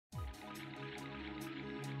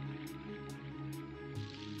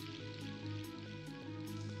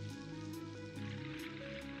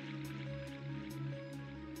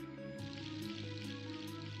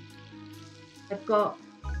I've got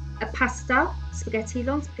a pasta, spaghetti,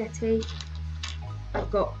 long spaghetti. I've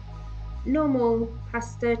got normal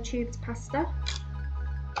pasta, tubed pasta.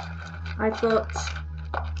 I've got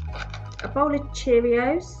a bowl of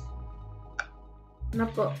Cheerios, and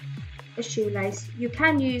I've got a shoelace. You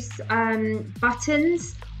can use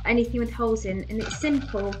buttons, anything with holes in, and it's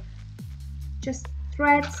simple. Just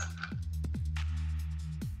thread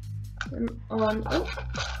them on.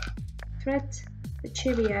 Thread the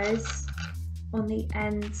Cheerios on the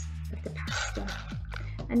end of the pasta,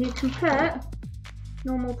 and you can put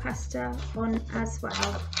normal pasta on as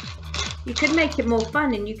well. You could make it more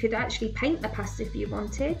fun and you could actually paint the pasta if you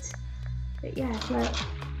wanted, but yeah, look,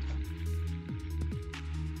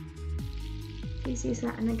 please use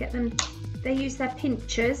that. And then get them, they use their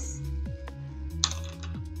pinchers.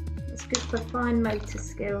 It's good for fine motor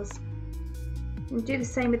skills. And do the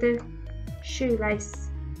same with the shoelace.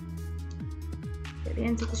 Get the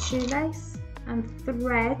end of the shoelace and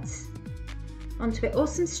thread onto it, or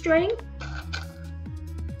some string,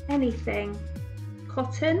 anything,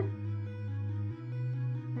 cotton.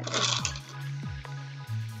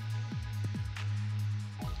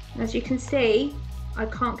 As you can see, I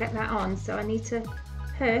can't get that on, so I need to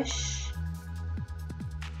push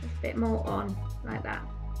a bit more on, like that.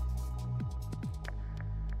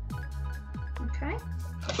 Okay.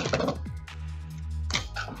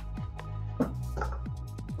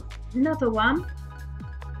 Another one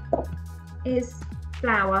is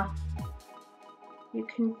flour. You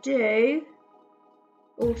can do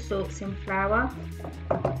all sorts in flour.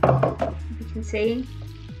 You can see,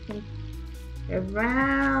 you can go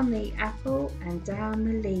around the apple and down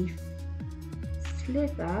the leaf,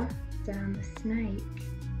 slither down the snake.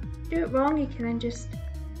 Do it wrong, you can then just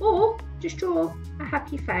draw a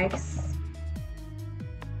happy face.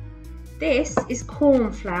 This is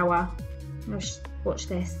corn flour. Watch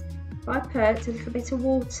this. If I put a little bit of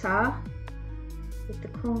water with the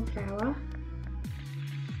corn flour,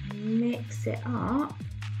 mix it up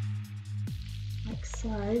like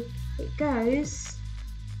so, it goes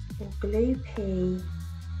all gloopy.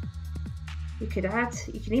 You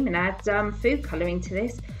can even add food colouring to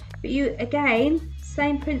this, but you, again,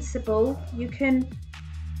 same principle, you can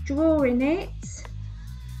draw in it,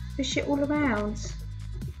 push it all around,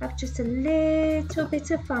 have just a little bit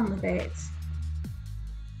of fun with it.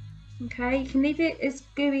 Okay, you can leave it as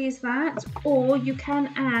gooey as that, or you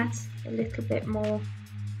can add a little bit more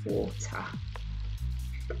water.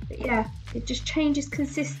 But yeah, it just changes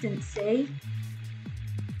consistency.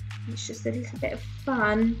 It's just a little bit of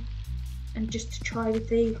fun, and just to try with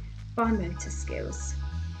the fine motor skills.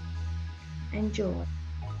 Enjoy.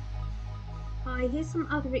 Hi, here's some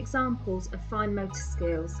other examples of fine motor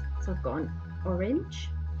skills. So I've got an orange,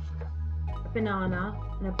 a banana,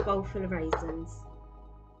 and a bowl full of raisins.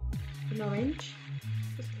 An orange,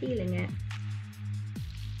 just peeling it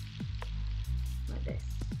like this.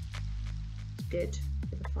 It's good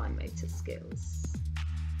for the fine motor skills.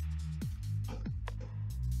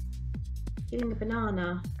 Peeling a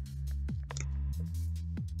banana,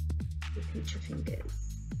 you pinch your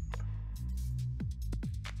fingers.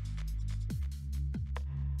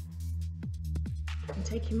 And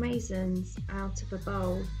taking raisins out of a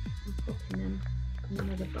bowl and popping them in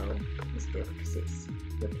another bowl is good because it's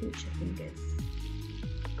your pincher fingers.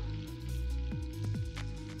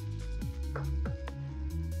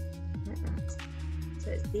 Like that.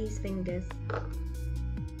 So it's these fingers.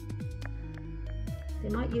 They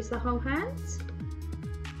might use the whole hand.